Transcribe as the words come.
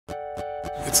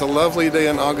It's a lovely day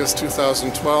in August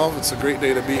 2012. It's a great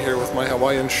day to be here with my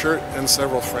Hawaiian shirt and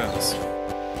several friends.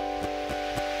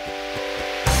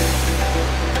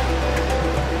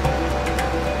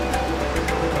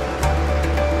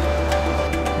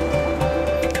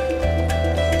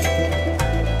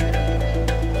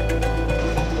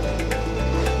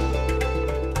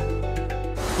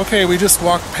 Okay, we just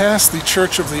walked past the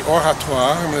Church of the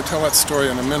Oratoire. I'm going to tell that story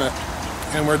in a minute.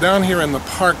 And we're down here in the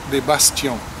Parc des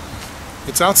Bastions.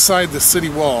 It's outside the city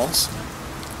walls.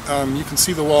 You can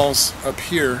see the walls up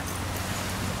here.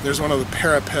 There's one of the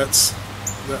parapets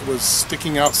that was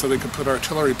sticking out so they could put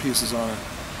artillery pieces on it.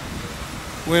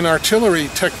 When artillery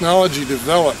technology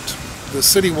developed, the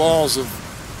city walls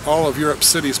of all of Europe's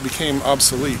cities became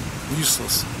obsolete,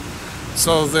 useless.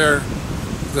 So the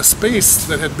space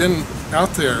that had been out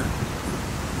there,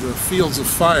 the fields of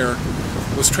fire,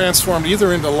 was transformed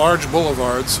either into large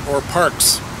boulevards or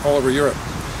parks all over Europe.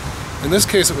 In this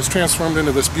case, it was transformed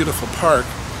into this beautiful park,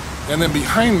 and then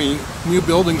behind me, new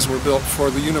buildings were built for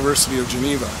the University of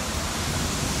Geneva.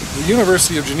 The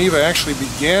University of Geneva actually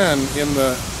began in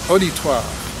the Auditoire,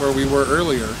 where we were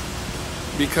earlier,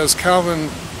 because Calvin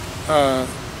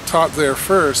taught there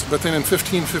first, but then in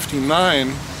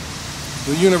 1559,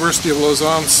 the University of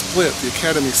Lausanne split, the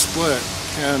academy split,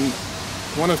 and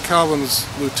one of Calvin's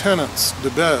lieutenants, de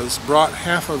Bez, brought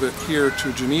half of it here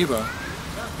to Geneva,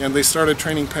 and they started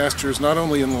training pastors not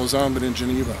only in Lausanne but in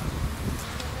Geneva.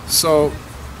 So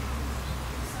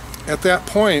at that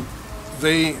point,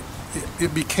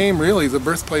 it became really the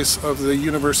birthplace of the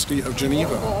University of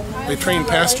Geneva. They trained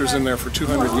pastors in there for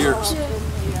 200 years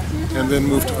and then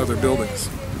moved to other buildings.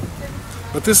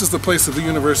 But this is the place of the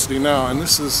university now, and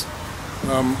this is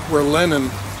where Lenin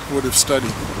would have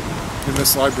studied, in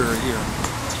this library here.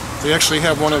 They actually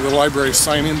have one of the library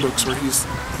sign-in books where he's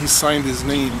signed his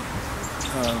name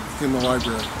in the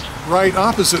library. Right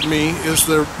opposite me is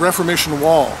the Reformation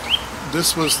Wall.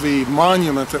 This was the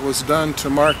monument that was done to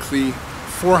mark the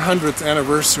 400th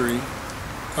anniversary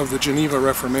of the Geneva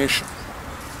Reformation.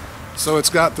 So it's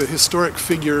got the historic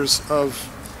figures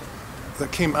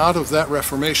that came out of that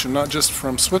Reformation, not just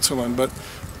from Switzerland, but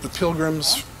the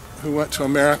pilgrims who went to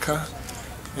America,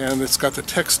 and it's got the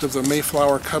text of the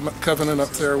Mayflower Covenant up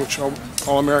there, which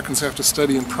all Americans have to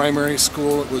study in primary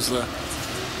school. It was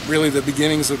really the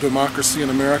beginnings of democracy in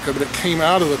America, but it came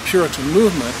out of the Puritan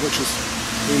movement, which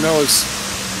we know is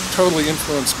totally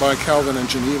influenced by Calvin and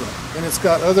Geneva. And it's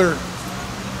got other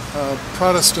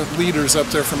Protestant leaders up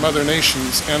there from other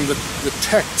nations, and the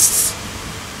texts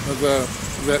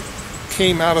that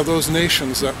came out of those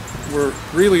nations that were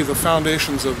really the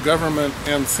foundations of government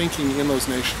and thinking in those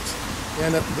nations.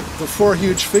 And the four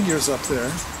huge figures up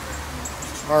there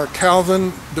are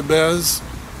Calvin, de Bez,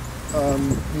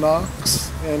 Knox,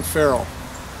 and Farel.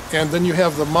 And then you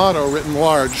have the motto written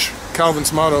large,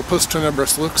 Calvin's motto, Post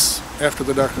tenebras lux, after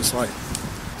the darkness light.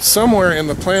 Somewhere in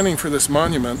the planning for this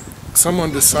monument,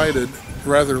 someone decided,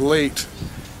 rather late,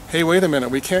 hey, wait a minute,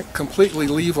 we can't completely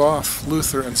leave off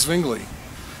Luther and Zwingli.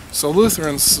 So Luther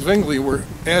and Zwingli were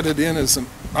added in as an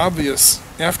obvious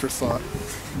afterthought.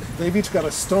 They've each got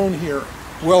a stone here,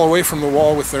 well away from the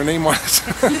wall with their name on it.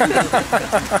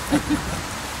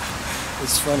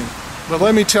 It's funny. But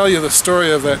let me tell you the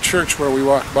story of that church where we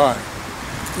walked by.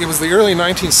 It was the early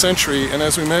 19th century, and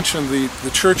as we mentioned,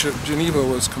 the Church of Geneva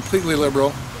was completely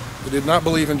liberal. They did not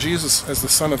believe in Jesus as the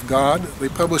Son of God. They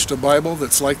published a Bible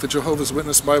that's like the Jehovah's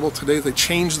Witness Bible today. They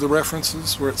changed the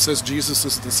references where it says Jesus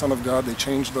is the Son of God. They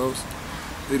changed those.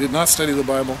 They did not study the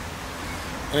Bible.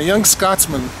 And a young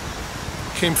Scotsman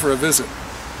came for a visit,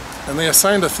 and they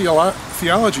assigned a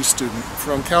theology student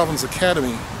from Calvin's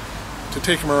Academy to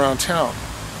take him around town.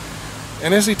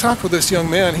 And as he talked with this young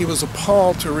man, he was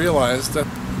appalled to realize that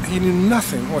he knew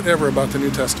nothing whatever about the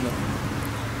New Testament.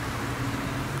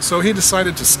 So he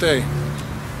decided to stay.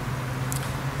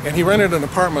 And he rented an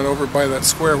apartment over by that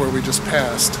square where we just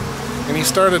passed. And he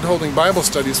started holding Bible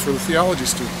studies for the theology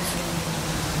students.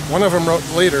 One of them wrote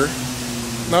later,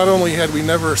 not only had we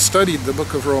never studied the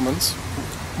book of Romans,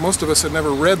 most of us had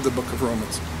never read the book of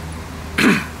Romans.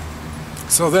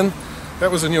 So then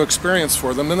that was a new experience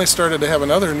for them. Then they started to have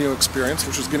another new experience,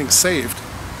 which was getting saved.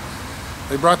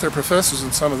 They brought their professors,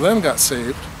 and some of them got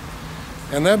saved.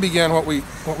 And that began what we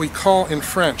call in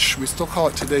French, we still call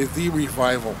it today, the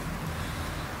revival.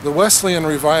 The Wesleyan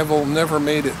revival never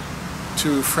made it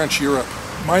to French Europe.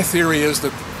 My theory is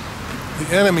that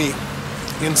the enemy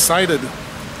incited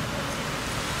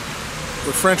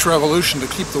the French Revolution to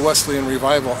keep the Wesleyan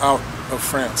revival out of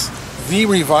France. The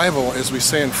revival, as we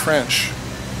say in French,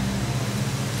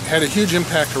 had a huge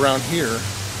impact around here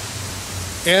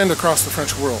and across the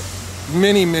French world.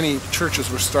 Many, many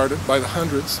churches were started by the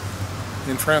hundreds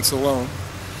in France alone.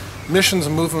 Missions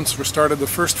and movements were started. The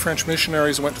first French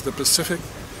missionaries went to the Pacific.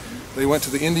 They went to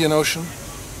the Indian Ocean.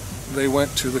 They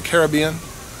went to the Caribbean.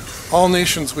 All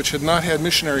nations which had not had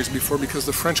missionaries before because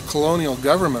the French colonial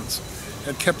governments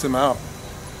had kept them out.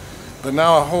 But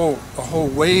now a whole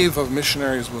wave of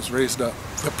missionaries was raised up.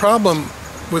 The problem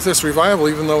with this revival,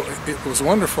 even though it was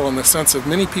wonderful in the sense of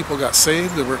many people got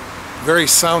saved, there were very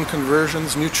sound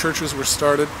conversions, new churches were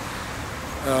started,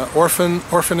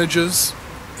 orphanages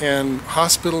and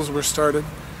hospitals were started,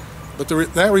 but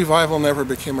that revival never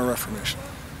became a Reformation.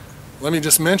 Let me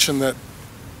just mention that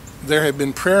there had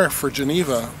been prayer for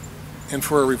Geneva and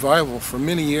for a revival for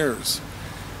many years.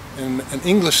 And an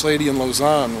English lady in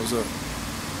Lausanne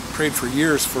prayed for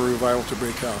years for a revival to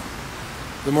break out.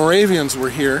 The Moravians were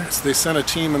here, so they sent a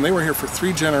team, and they were here for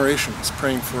 3 generations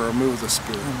praying for a move of the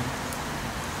Spirit.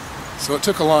 So it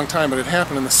took a long time, but it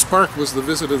happened, and the spark was the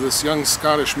visit of this young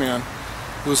Scottish man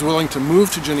who was willing to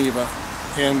move to Geneva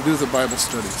and do the Bible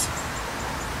studies.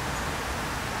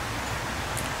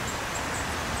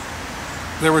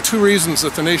 There were 2 reasons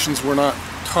that the nations were not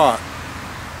taught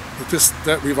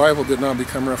that revival did not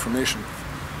become Reformation.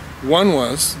 One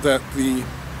was that the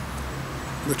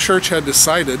church had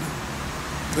decided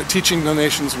that teaching the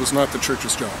nations was not the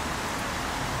church's job.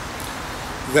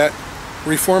 That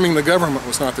reforming the government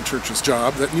was not the church's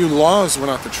job. That new laws were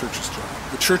not the church's job.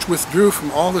 The church withdrew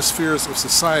from all the spheres of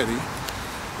society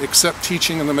except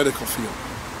teaching in the medical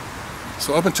field.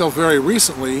 So up until very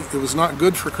recently, it was not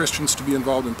good for Christians to be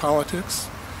involved in politics.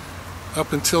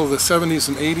 Up until the 70s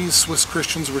and 80s, Swiss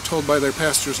Christians were told by their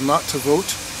pastors not to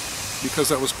vote because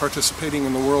that was participating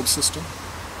in the world system.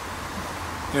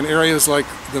 And areas like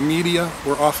the media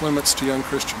were off limits to young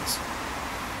Christians.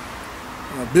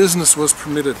 Business was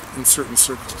permitted in certain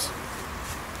circles.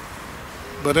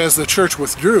 But as the church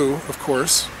withdrew, of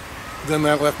course, then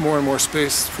that left more and more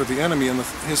space for the enemy and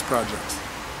his projects.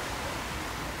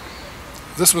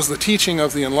 This was the teaching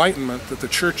of the Enlightenment that the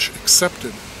church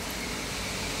accepted,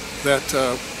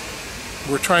 that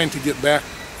we're trying to get back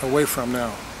away from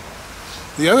now.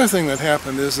 The other thing that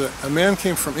happened is that a man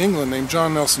came from England named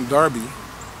John Nelson Darby,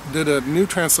 did a new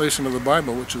translation of the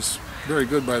Bible, which is very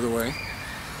good, by the way.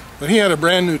 But he had a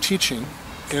brand new teaching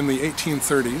in the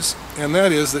 1830s, and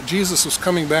that is that Jesus was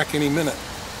coming back any minute,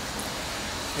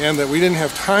 and that we didn't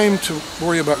have time to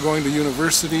worry about going to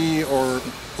university or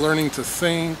learning to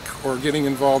think or getting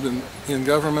involved in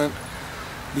government,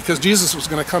 because Jesus was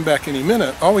going to come back any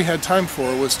minute. All we had time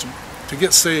for was to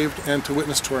get saved and to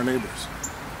witness to our neighbors.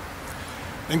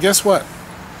 And guess what?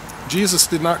 Jesus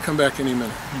did not come back any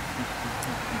minute.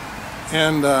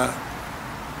 And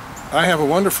I have a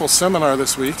wonderful seminar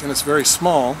this week, and it's very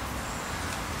small.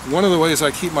 One of the ways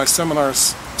I keep my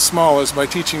seminars small is by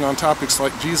teaching on topics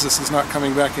like Jesus is not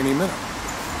coming back any minute.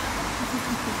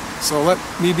 So let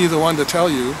me be the one to tell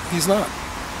you, he's not.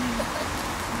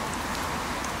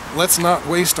 Let's not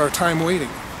waste our time waiting.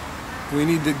 We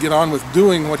need to get on with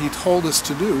doing what he told us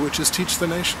to do, which is teach the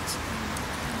nations.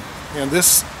 And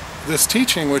this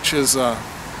teaching, which is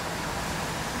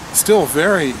still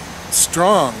very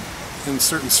strong in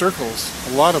certain circles,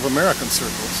 a lot of American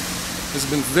circles, has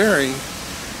been very,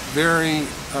 very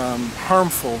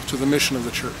harmful to the mission of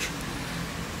the church.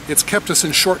 It's kept us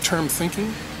in short-term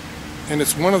thinking, and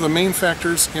it's one of the main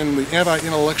factors in the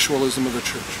anti-intellectualism of the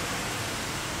church.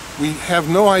 We have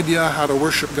no idea how to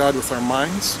worship God with our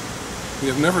minds. We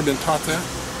have never been taught that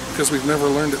because we've never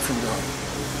learned it from God.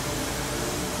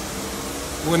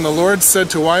 When the Lord said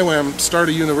to YWAM, start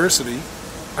a university,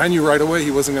 I knew right away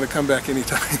he wasn't going to come back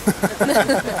anytime.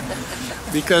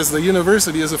 Because the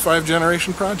university is a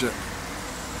 5-generation project.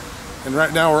 And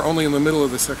right now we're only in the middle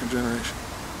of the 2nd generation.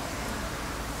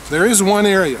 There is one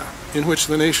area in which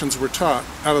the nations were taught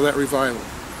out of that revival.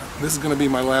 This is going to be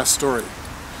my last story.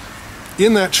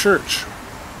 In that church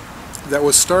that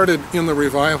was started in the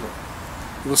revival,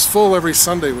 it was full every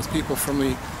Sunday with people from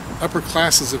the upper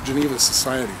classes of Geneva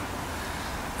society.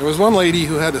 There was one lady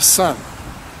who had a son.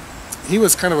 He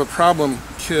was kind of a problem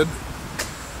kid.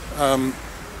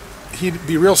 He'd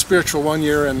be real spiritual one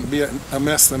year and be a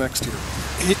mess the next year.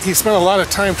 He spent a lot of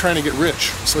time trying to get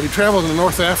rich, so he traveled to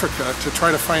North Africa to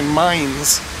try to find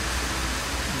mines,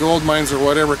 gold mines or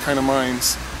whatever kind of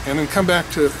mines, and then come back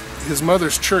to his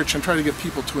mother's church and try to get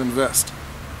people to invest.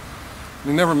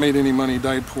 He never made any money,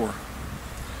 died poor.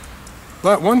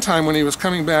 But one time when he was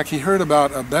coming back, he heard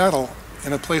about a battle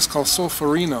in a place called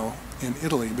Solferino in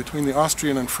Italy between the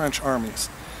Austrian and French armies.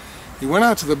 He went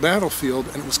out to the battlefield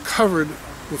and it was covered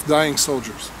with dying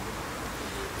soldiers.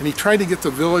 And he tried to get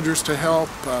the villagers to help,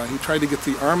 he tried to get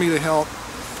the army to help,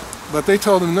 But they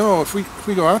told him, no, if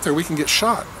we go out there, we can get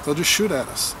shot. They'll just shoot at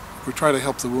us if we try to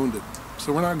help the wounded.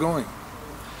 So we're not going.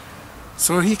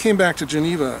 So he came back to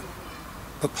Geneva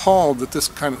appalled that this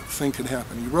kind of thing could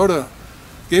happen. He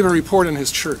gave a report in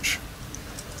his church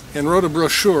and wrote a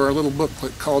brochure, a little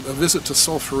booklet called A Visit to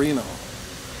Solferino,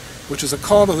 which is a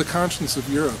call to the conscience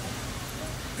of Europe.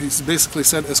 He basically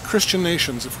said, as Christian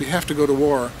nations, if we have to go to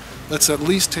war, let's at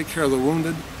least take care of the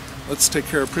wounded, let's take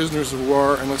care of prisoners of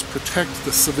war, and let's protect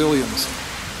the civilians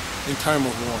in time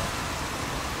of war.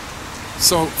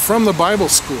 So from the Bible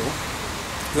school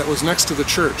that was next to the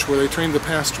church where they trained the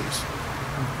pastors,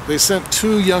 they sent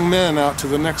 2 young men out to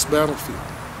the next battlefield.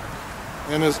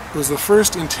 And it was the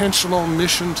first intentional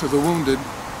mission to the wounded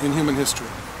in human history.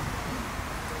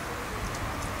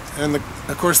 And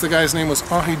of course the guy's name was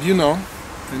Henri Dunant,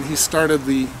 and he started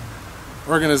the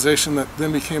organization that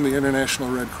then became the International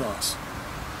Red Cross.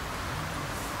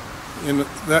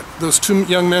 Those 2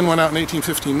 young men went out in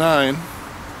 1859.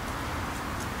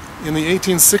 In the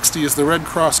 1860s, the Red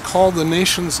Cross called the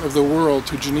nations of the world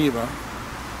to Geneva.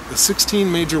 The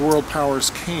 16 major world powers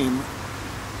came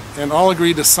and all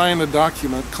agreed to sign a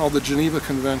document called the Geneva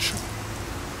Convention,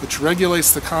 which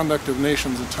regulates the conduct of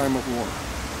nations in time of war.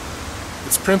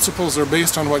 Its principles are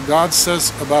based on what God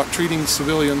says about treating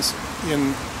civilians in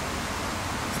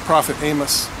the prophet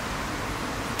Amos,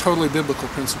 totally biblical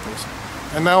principles.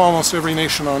 And now almost every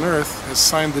nation on earth has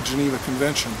signed the Geneva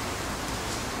Convention,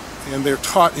 and they're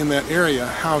taught in that area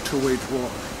how to wage war.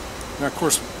 Now, of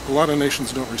course, a lot of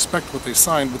nations don't respect what they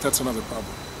signed, but that's another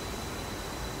problem.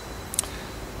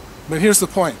 But here's the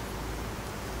point.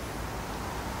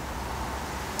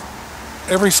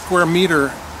 Every square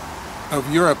meter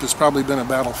of Europe has probably been a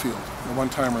battlefield at one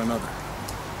time or another.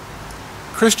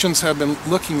 Christians have been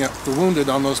looking at the wounded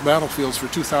on those battlefields for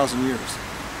 2,000 years.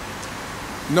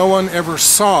 No one ever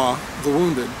saw the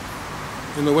wounded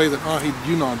in the way that Henri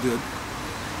Dunant did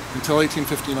until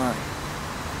 1859.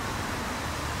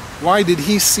 Why did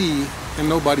he see and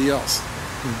nobody else?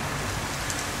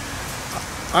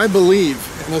 I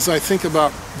believe, and as I think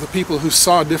about the people who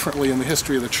saw differently in the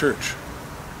history of the church,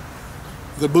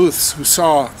 the Booths who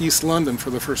saw East London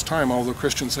for the first time, although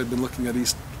Christians had been looking at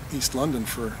East London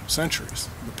for centuries,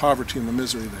 the poverty and the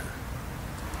misery there.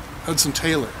 Hudson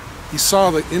Taylor, he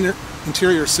saw the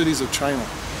interior cities of China.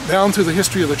 Down through the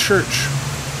history of the church,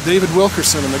 David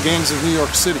Wilkerson and the gangs of New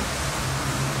York City.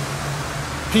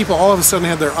 People all of a sudden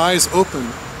had their eyes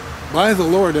opened by the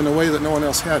Lord in a way that no one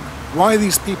else had. Why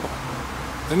these people?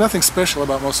 There's nothing special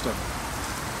about most of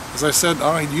them. As I said,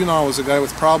 Henri Dunant was a guy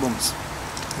with problems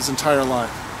his entire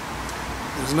life.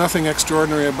 There's nothing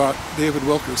extraordinary about David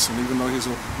Wilkerson, even though he's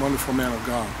a wonderful man of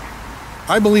God.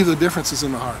 I believe the difference is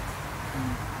in the heart.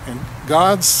 And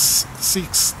God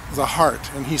seeks the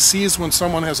heart, and he sees when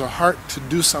someone has a heart to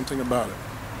do something about it.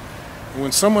 And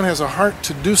when someone has a heart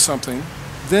to do something,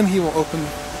 then he will open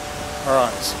our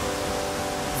eyes.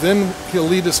 Then he'll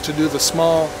lead us to do the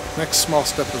next small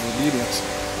step of obedience.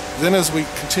 Then as we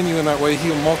continue in that way,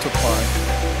 he'll multiply,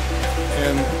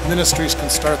 and ministries can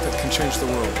start that can change the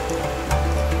world.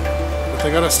 But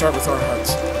they got to start with our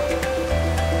hearts.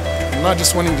 I'm not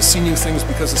just wanting to see new things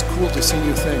because it's cool to see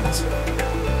new things,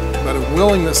 but a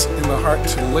willingness in the heart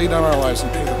to lay down our lives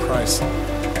and pay the price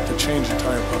to change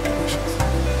entire populations.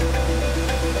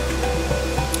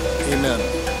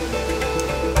 Amen.